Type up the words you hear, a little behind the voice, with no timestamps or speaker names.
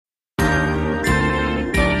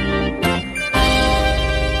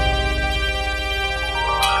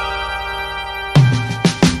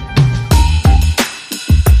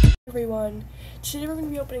everyone. Today we're going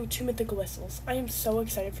to be opening 2 mythical whistles. I am so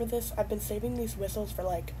excited for this. I've been saving these whistles for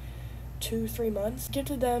like 2-3 months.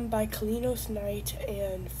 Gifted them by Kalinos Knight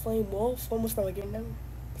and Flame Wolf. One was probably giving them.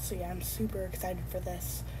 So yeah, I'm super excited for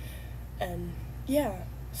this. And yeah,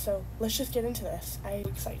 so let's just get into this. I'm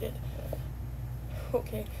excited.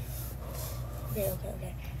 Okay.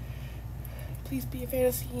 Please be a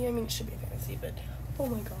fantasy. I mean, it should be a fantasy, but oh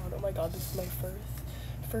my god, this is my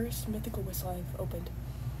first mythical whistle I've opened.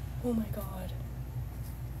 Oh my god.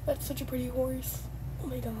 That's such a pretty horse. Oh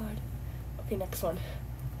my god. Okay, next one.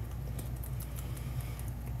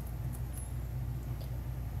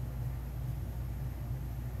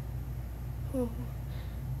 Oh.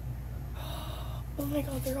 Oh my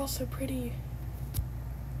god, they're all so pretty.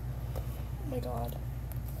 Oh my god.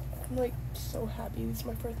 I'm like so happy. These are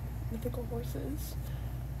my first mythical horses.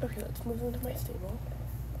 Okay, let's move into my stable.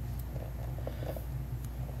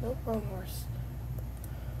 Nope, wrong horse.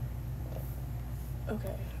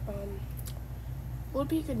 Okay, what would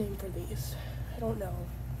be a good name for these? I don't know.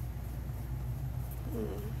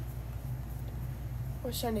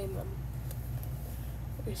 What should I name them?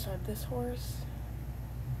 Okay, so I have this horse.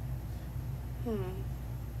 I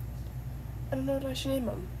don't know what I should name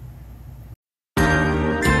them.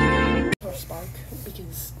 Horse Spark,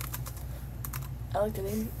 because I like the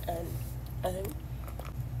name, and I think...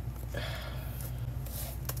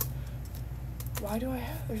 Why do I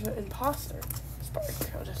have... There's an imposter Spark.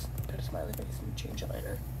 I'll just put a smiley face and change it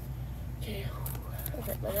later. Okay,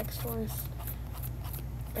 my next horse...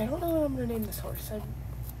 I don't know what I'm gonna name this horse.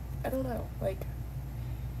 I don't know. Like,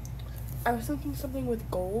 I was thinking something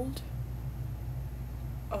with gold.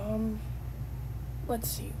 Let's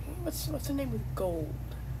see. What's the name with gold?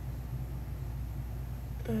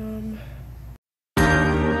 I'll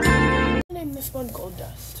name this one Gold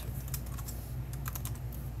Dust.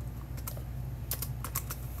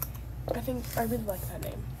 I really like that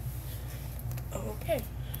name. Okay.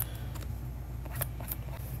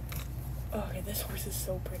 Okay, this horse is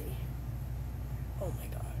so pretty. Oh my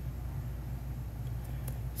god.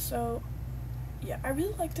 So, yeah, I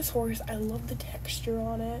really like this horse. I love the texture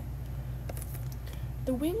on it.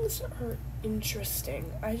 The wings are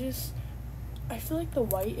interesting. I feel like the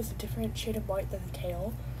white is a different shade of white than the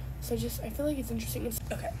tail. So I feel like it's interesting.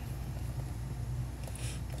 Okay.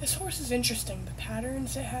 This horse is interesting. The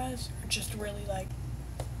patterns it has are just really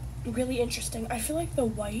interesting. I feel like the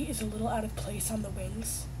white is a little out of place on the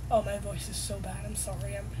wings. Oh, my voice is so bad. I'm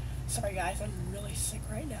sorry. Sorry, guys. I'm really sick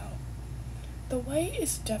right now. The white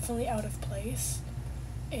is definitely out of place,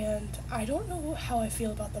 and I don't know how I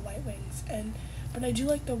feel about the white wings. But I do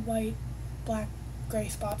like the white, black, gray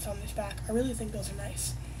spots on this back. I really think those are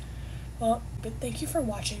nice. Well, but thank you for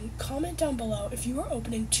watching. Comment down below if you are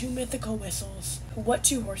opening 2 mythical whistles, what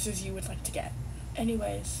 2 horses you would like to get.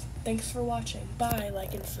 Anyways, thanks for watching. Bye,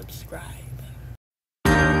 like, and subscribe.